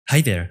Hi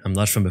there, I'm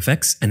Lars from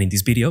VFX, and in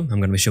this video I'm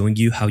going to be showing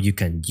you how you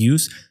can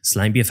use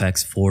Slime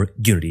VFX for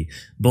Unity,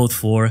 both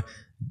for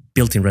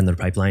built-in render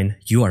pipeline,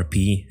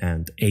 URP,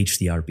 and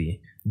HDRP.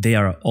 They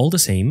are all the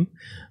same,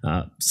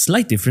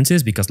 slight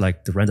differences because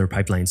like the render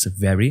pipelines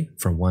vary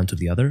from one to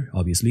the other,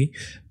 obviously,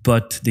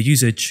 but the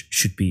usage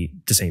should be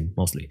the same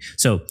mostly.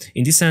 So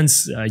in this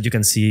sense, you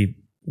can see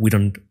we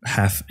don't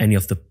have any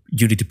of the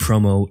Unity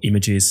promo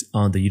images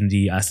on the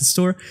Unity asset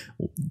store.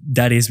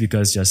 That is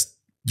because just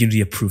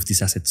Unity approved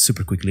these assets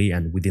super quickly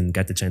and we didn't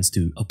get the chance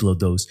to upload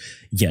those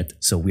yet.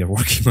 So we are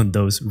working on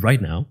those right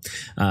now.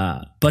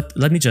 But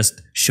let me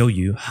just show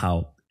you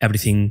how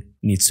everything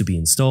needs to be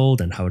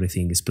installed and how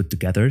everything is put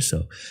together.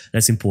 So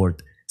let's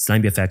import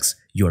Slime VFX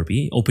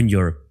URP, open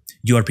your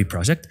URP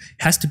project.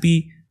 It has to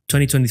be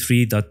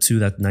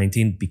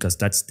 2023.2.19 because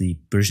that's the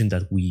version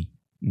that we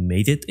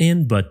made it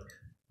in, but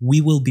we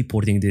will be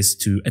porting this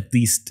to at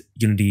least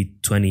Unity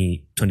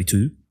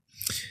 2022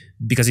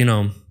 because, you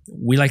know,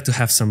 we like to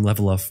have some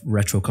level of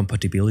retro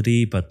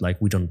compatibility, but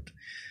like we don't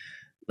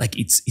like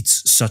it's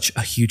such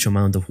a huge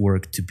amount of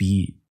work to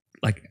be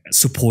like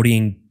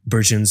supporting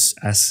versions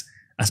as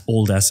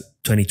old as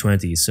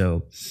 2020.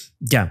 So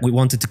yeah, we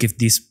wanted to give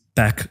this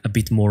back a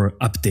bit more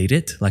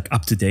updated, like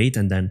up to date,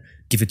 and then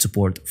give it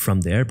support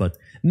from there. But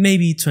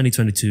maybe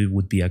 2022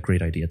 would be a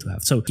great idea to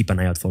have. So keep an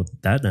eye out for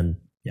that. And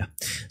yeah,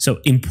 so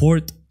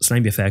import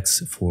Slime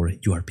VFX for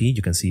URP.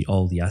 You can see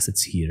all the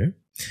assets here.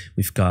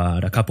 We've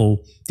got a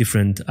couple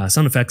different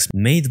sound effects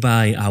made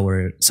by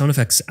our sound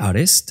effects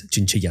artist,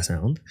 Chinchilla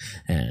Sound.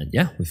 And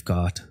yeah, we've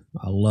got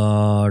a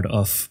lot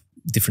of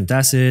different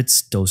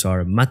assets. Those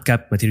are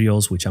MatCap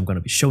materials, which I'm going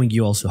to be showing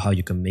you also how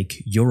you can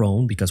make your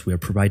own, because we are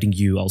providing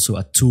you also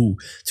a tool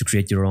to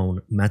create your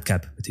own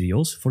MatCap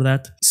materials for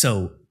that.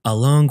 So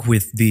along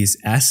with this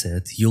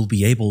asset, you'll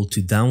be able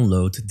to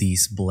download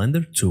this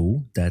Blender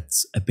tool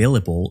that's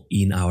available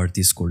in our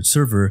Discord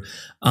server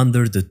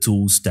under the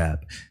Tools tab.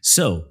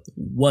 So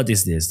what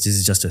is this? This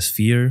is just a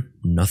sphere,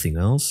 nothing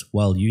else.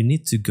 Well, you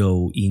need to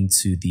go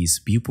into this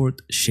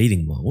viewport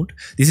shading mode.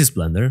 This is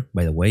Blender,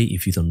 by the way.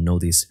 If you don't know,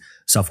 this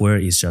software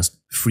is just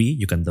free.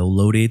 You can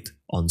download it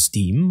on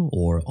Steam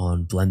or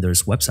on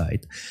Blender's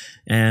website.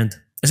 And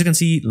as you can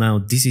see now,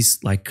 this is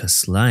like a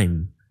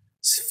slime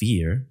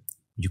sphere.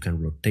 You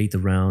can rotate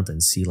around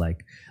and see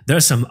like there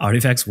are some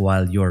artifacts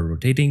while you're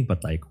rotating,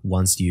 but like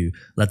once you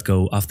let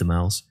go of the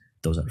mouse,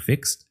 those are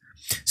fixed.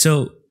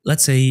 So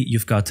let's say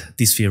you've got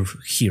this sphere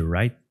here,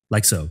 right?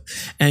 Like so.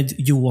 And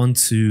you want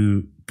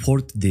to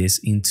port this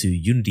into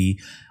Unity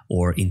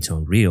or into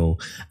Unreal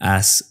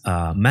as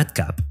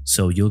MatCap.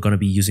 So you're going to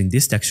be using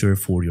this texture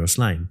for your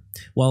slime.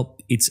 Well,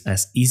 it's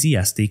as easy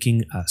as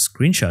taking a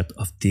screenshot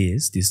of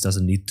this. This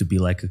doesn't need to be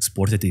like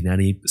exported in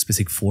any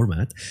specific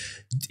format.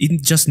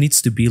 It just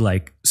needs to be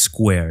like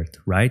squared,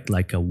 right?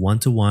 Like a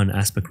 1:1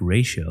 aspect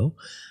ratio.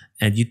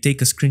 And you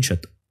take a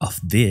screenshot of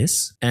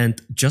this,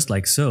 and just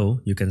like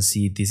so, you can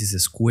see this is a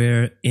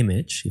square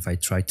image. If I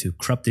try to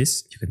crop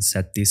this, you can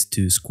set this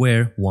to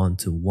square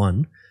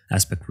 1:1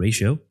 aspect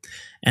ratio,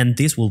 and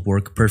this will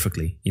work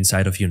perfectly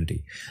inside of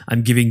Unity.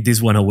 I'm giving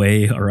this one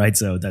away, all right,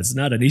 so that's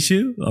not an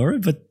issue, all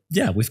right, but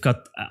yeah, we've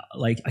got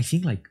I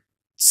think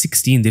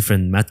 16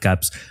 different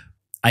MatCaps.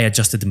 I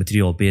adjusted the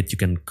material a bit. You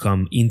can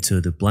come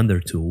into the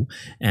Blender tool,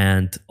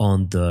 and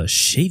on the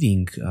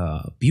shading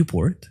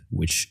viewport,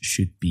 which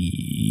should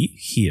be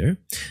here,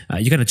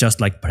 you can adjust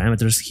like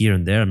parameters here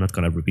and there. I'm not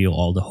going to reveal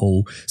all the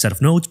whole set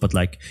of nodes, but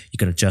like you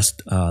can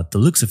adjust the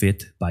looks of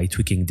it by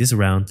tweaking this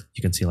around.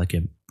 You can see like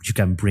you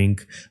can bring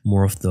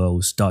more of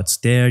those dots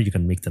there. You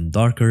can make them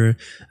darker.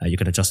 You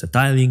can adjust the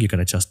tiling. You can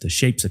adjust the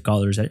shapes, the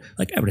colors,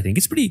 like everything.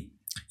 It's pretty,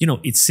 you know,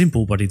 it's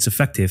simple, but it's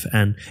effective,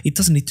 and it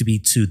doesn't need to be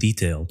too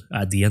detailed.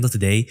 At the end of the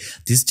day,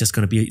 this is just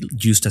going to be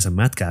used as a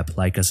MatCap,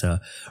 like as a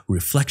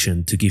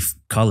reflection to give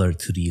color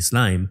to the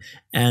slime.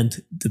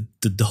 And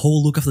the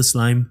whole look of the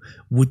slime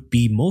would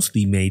be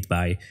mostly made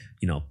by,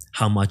 you know,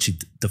 how much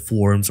it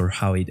deforms or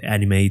how it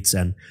animates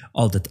and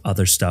all that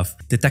other stuff.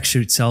 The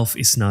texture itself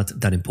is not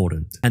that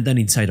important. And then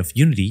inside of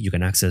Unity, you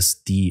can access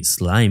the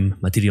slime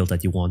material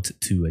that you want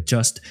to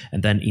adjust.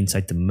 And then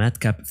inside the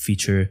MatCap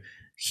feature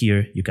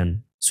here, you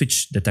can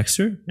switch the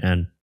texture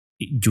and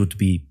it would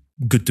be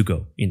good to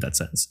go in that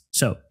sense.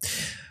 So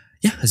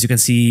yeah, as you can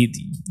see,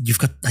 you've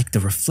got like the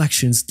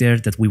reflections there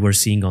that we were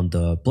seeing on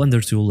the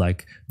Blender tool,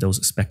 like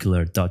those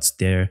specular dots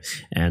there,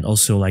 and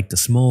also like the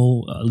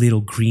small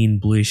little green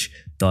bluish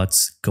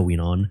dots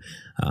going on.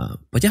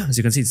 But yeah, as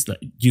you can see, it's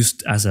like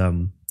used as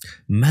a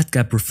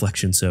MatCap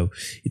reflection, so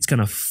it's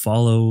gonna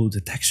follow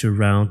the texture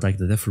around, like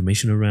the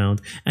deformation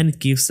around, and it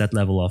gives that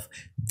level of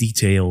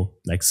detail,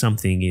 like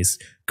something is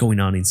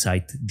going on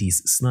inside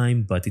this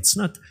slime, but it's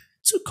not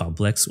too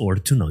complex or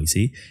too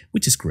noisy,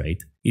 which is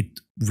great.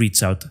 It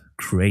reads out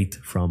great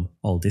from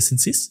all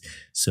distances.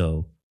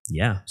 So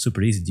yeah,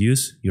 super easy to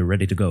use. You're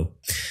ready to go.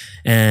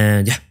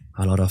 And yeah,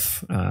 a lot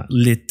of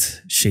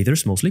lit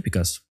shaders mostly,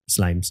 because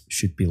slimes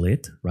should be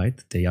lit, right?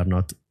 They are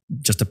not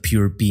just a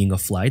pure being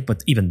of light,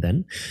 but even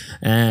then.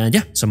 And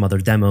yeah, some other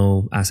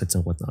demo assets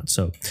and whatnot.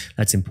 So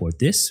let's import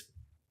this.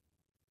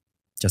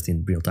 just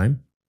in real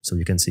time, so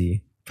you can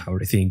see how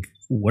everything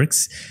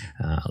works.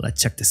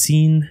 Let's check the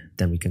scene,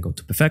 then we can go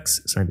to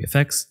VFX, Slime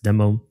VFX,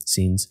 Demo,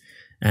 Scenes,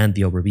 and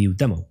the Overview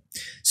Demo.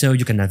 So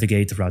you can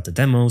navigate throughout the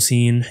demo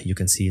scene, you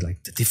can see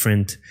like the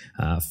different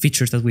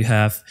features that we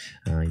have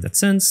in that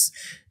sense.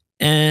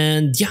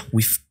 And yeah,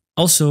 we've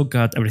also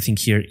got everything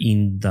here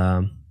in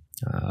the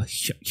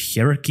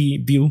hierarchy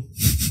view.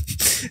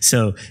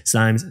 So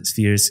slimes,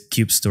 spheres,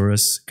 cubes,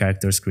 torus,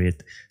 characters,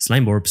 grid,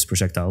 slime orbs,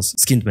 projectiles,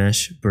 skinned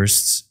mesh,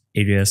 bursts,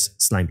 areas,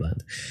 slime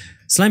blend.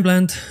 Slime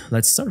blend,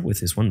 let's start with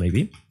this one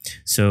maybe.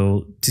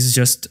 So this is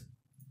just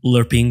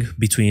lerping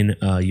between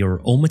your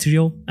own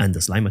material and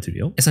the slime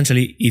material.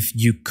 Essentially, if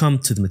you come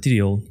to the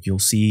material, you'll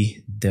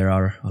see there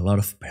are a lot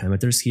of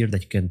parameters here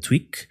that you can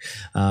tweak,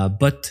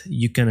 but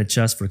you can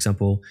adjust, for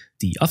example,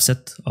 the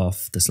offset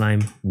of the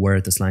slime, where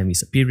the slime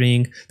is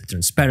appearing, the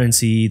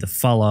transparency, the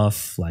fall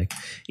off. Like,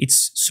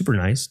 it's super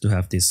nice to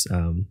have this.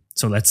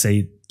 So let's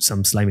say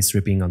some slime is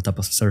dripping on top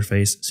of the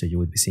surface, so you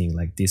would be seeing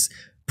like this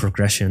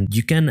progression.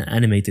 You can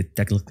animate it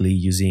technically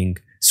using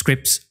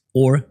scripts,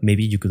 or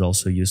maybe you could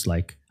also use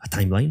like a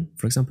timeline,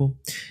 for example.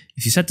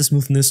 If you set the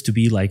smoothness to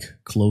be like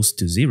close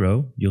to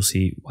 0, you'll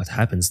see what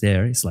happens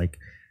there. It's like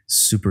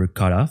super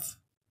cut off,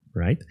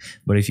 right?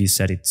 But if you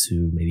set it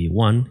to maybe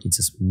 1, it's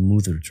a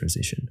smoother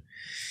transition.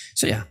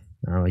 So yeah,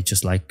 I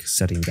just like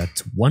setting that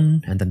to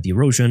 1, and then the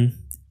erosion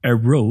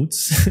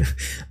erodes,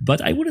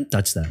 but I wouldn't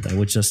touch that. I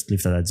would just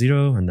leave that at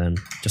 0 and then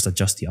just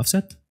adjust the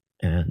offset,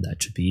 and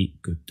that should be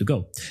good to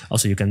go.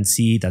 Also, you can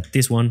see that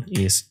this one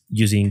is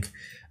using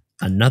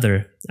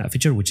another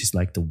feature, which is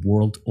like the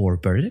world or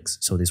vertex.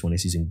 So this one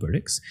is using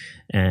vertex,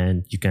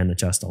 and you can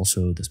adjust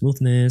also the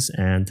smoothness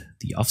and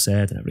the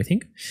offset and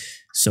everything.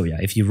 So yeah,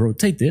 if you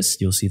rotate this,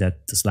 you'll see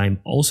that the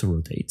slime also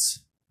rotates,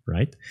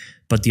 right?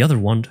 But the other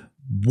one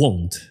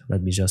won't.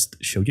 Let me just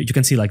show you. You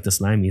can see like the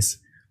slime is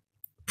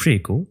pretty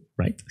cool,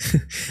 right?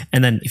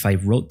 And then if I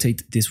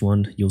rotate this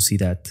one, you'll see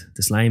that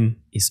the slime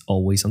is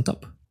always on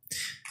top.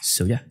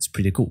 So yeah, it's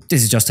pretty cool.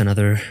 This is just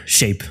another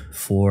shape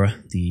for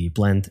the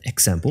blend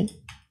example.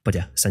 But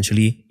yeah,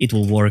 essentially it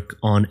will work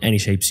on any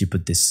shapes you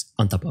put this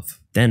on top of.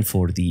 Then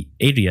for the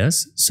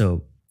areas,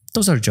 so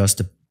those are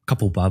just a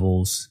couple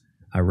bubbles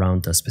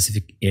around a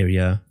specific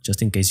area,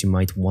 just in case you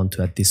might want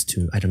to add this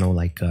to, I don't know,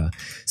 like a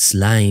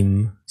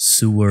slime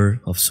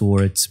sewer of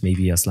sorts,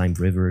 maybe a slime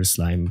river,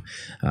 slime,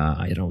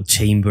 I don't know,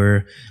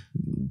 chamber,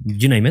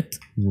 you name it,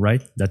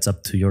 right? That's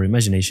up to your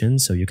imagination.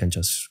 So you can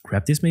just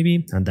grab this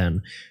maybe and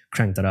then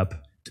crank that up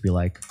to be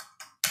like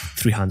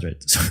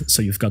 300.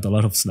 So you've got a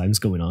lot of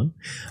slimes going on.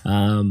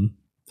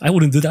 I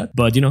wouldn't do that,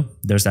 but you know,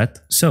 there's that.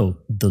 So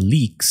the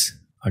leaks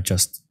are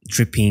just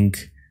dripping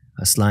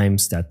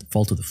slimes that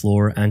fall to the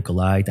floor and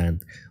collide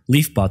and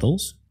leave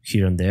puddles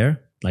here and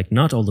there. Like,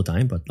 not all the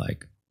time, but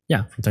like,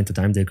 yeah, from time to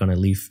time, they're gonna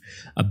leave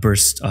a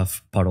burst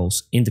of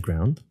puddles in the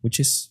ground, which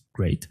is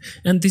great.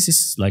 And this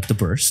is like the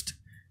burst.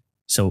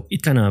 So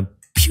it kind of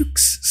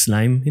pukes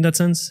slime in that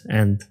sense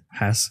and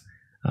has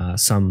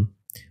some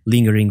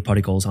lingering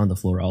particles on the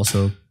floor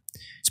also.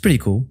 It's pretty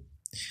cool.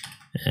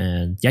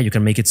 And yeah, you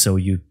can make it so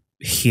you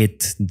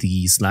hit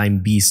the slime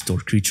beast or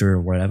creature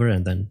or whatever,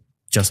 and then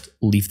just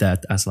leave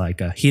that as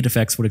like a hit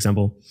effects, for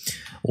example,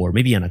 or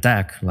maybe an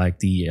attack, like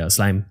the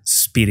slime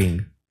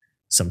spitting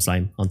some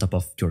slime on top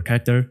of your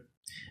character.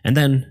 And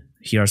then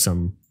here are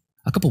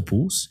a couple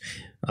pools.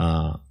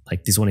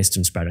 Like this one is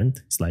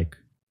transparent. It's like,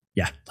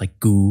 yeah, like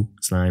goo,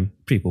 slime,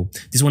 pretty cool.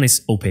 This one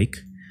is opaque,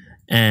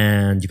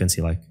 and you can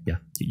see like, yeah,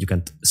 you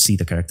can't see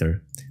the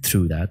character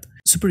through that.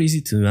 Super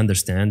easy to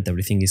understand.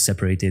 Everything is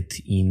separated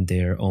in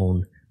their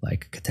own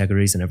like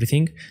categories and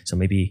everything. So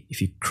maybe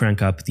if you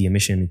crank up the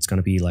emission, it's going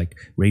to be like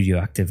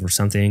radioactive or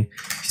something.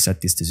 If you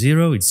set this to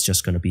 0, it's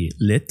just going to be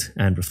lit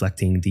and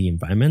reflecting the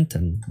environment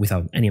and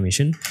without any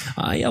emission.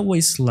 I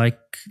always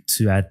like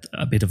to add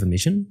a bit of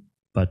emission,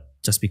 but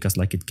just because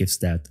like it gives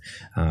that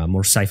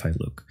more sci-fi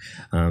look.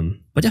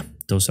 But yeah,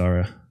 those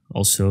are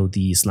also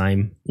the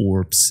slime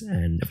orbs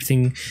and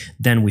everything.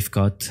 Then we've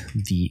got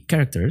the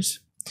characters.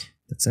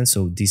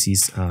 So this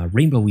is a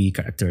rainbowy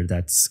character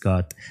that's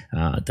got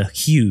the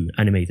hue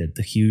animated.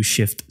 The hue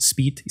shift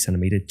speed is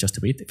animated just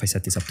a bit. If I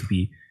set this up to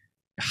be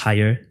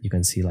higher, you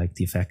can see like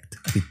the effect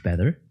a bit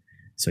better.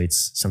 So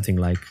it's something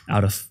like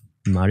out of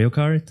Mario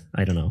Kart.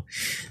 I don't know.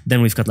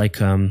 Then we've got like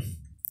kind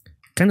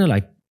of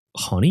like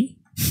honey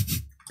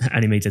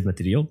animated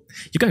material.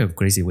 You can go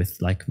crazy with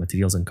like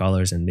materials and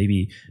colors and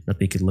maybe not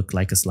make it look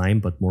like a slime,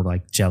 but more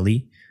like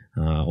jelly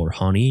or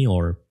honey,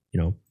 or you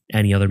know,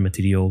 any other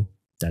material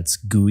that's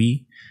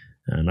gooey.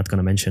 Not going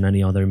to mention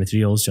any other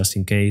materials just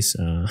in case,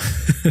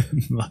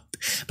 but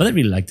I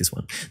really like this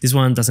one. This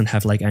one doesn't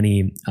have like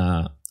any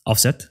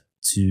offset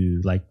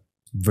to like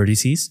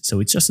vertices, so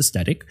it's just a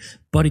static,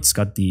 but it's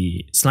got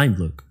the slime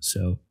look,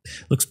 so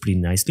looks pretty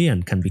nicely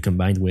and can be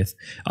combined with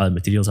other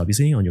materials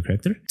obviously on your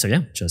character. So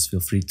yeah, just feel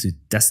free to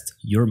test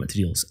your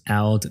materials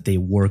out. They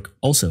work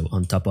also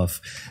on top of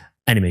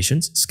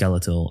animations,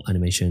 skeletal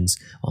animations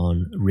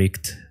on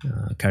rigged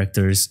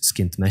characters,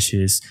 skinned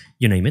meshes,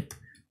 you name it,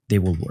 they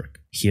will work.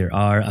 Here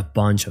are a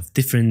bunch of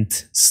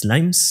different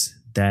slimes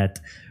that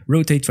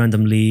rotate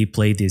randomly,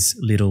 play this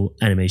little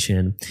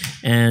animation.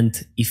 And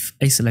if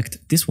I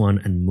select this one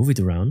and move it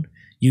around,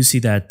 you see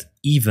that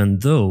even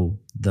though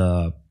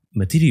the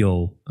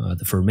material,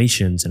 the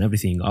formations and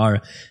everything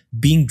are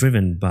being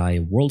driven by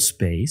world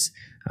space,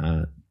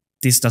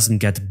 this doesn't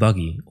get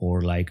buggy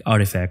or like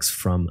artifacts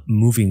from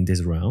moving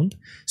this around.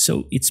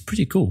 So it's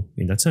pretty cool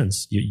in that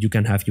sense. You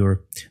can have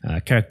your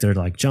character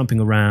like jumping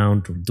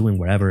around or doing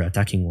whatever,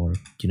 attacking or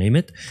you name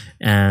it.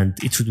 And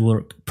it should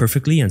work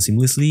perfectly and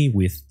seamlessly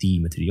with the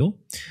material.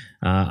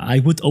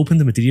 I would open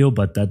the material,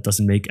 but that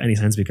doesn't make any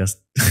sense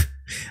because,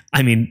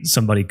 I mean,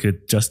 somebody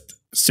could just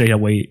straight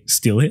away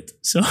steal it.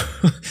 So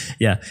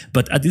yeah,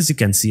 but at least you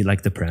can see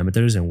like the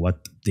parameters and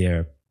what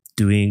they're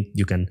doing.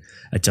 You can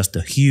adjust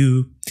the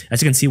hue.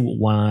 As you can see,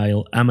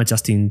 while I'm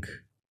adjusting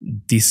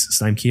this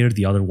slime here,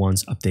 the other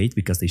ones update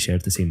because they share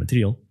the same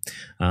material.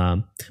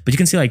 But you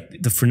can see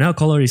like the Fresnel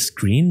color is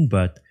green,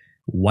 but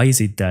why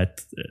is it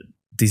that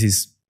this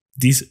is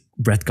this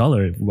red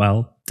color?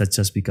 Well, that's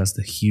just because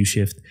the hue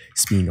shift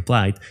is being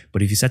applied.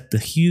 But if you set the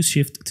hue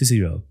shift to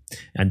 0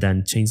 and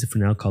then change the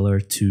Fresnel color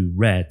to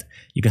red,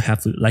 you can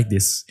have like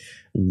this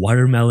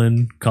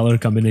watermelon color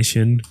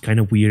combination, kind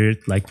of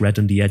weird, like red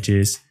on the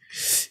edges.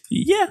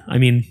 Yeah, I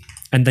mean,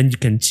 and then you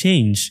can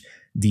change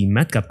the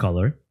MatCap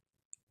color,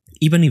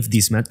 even if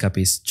this MatCap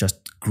is just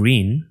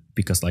green,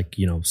 because like,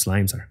 you know,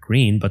 slimes are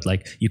green, but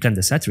like you can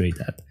desaturate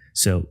that.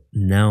 So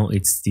now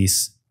it's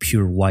this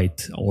pure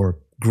white or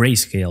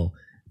grayscale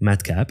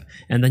MatCap,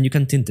 and then you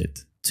can tint it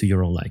to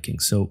your own liking.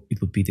 So it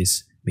would be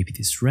this, maybe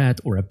this red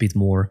or a bit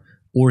more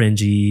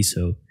orangey.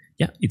 So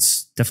yeah,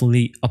 it's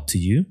definitely up to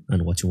you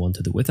and what you want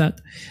to do with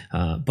that.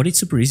 But it's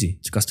super easy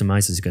to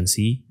customize, as you can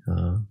see.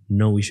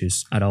 No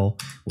issues at all,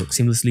 works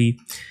seamlessly.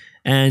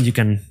 And you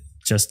can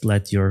just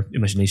let your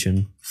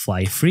imagination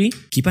fly free.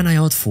 Keep an eye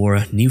out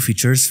for new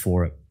features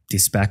for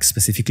this pack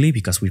specifically,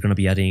 because we're going to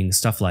be adding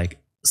stuff like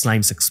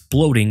slimes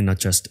exploding, not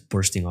just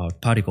bursting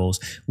out particles.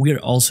 We're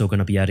also going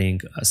to be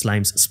adding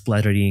slimes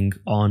splattering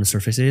on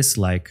surfaces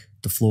like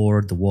the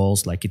floor, the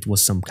walls, like it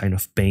was some kind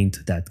of paint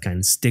that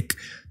can stick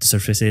to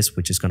surfaces,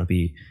 which is going to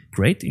be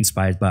great,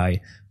 inspired by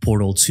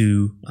Portal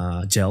 2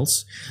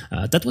 gels.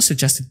 That was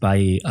suggested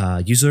by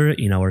a user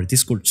in our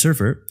Discord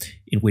server,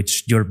 in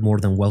which you're more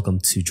than welcome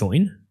to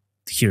join.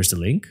 Here's the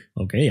link,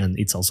 okay, and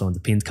it's also on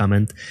the pinned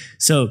comment.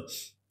 So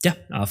yeah,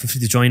 feel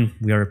free to join.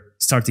 We are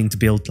starting to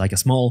build like a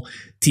small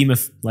team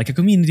of like a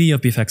community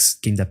of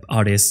VFX game dev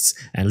artists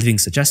and leaving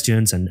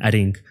suggestions and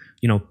adding,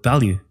 you know,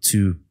 value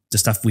to the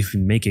stuff we've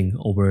been making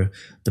over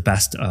the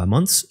past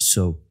months.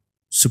 So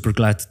super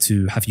glad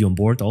to have you on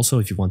board also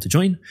if you want to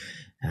join.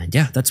 And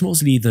yeah, that's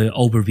mostly the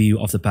overview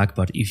of the pack,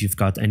 but if you've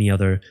got any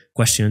other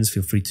questions,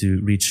 feel free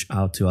to reach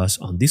out to us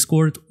on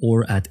Discord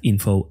or at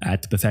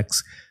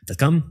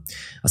info@vfx.com.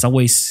 As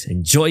always,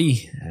 enjoy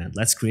and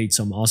let's create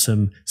some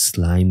awesome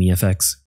slimy effects.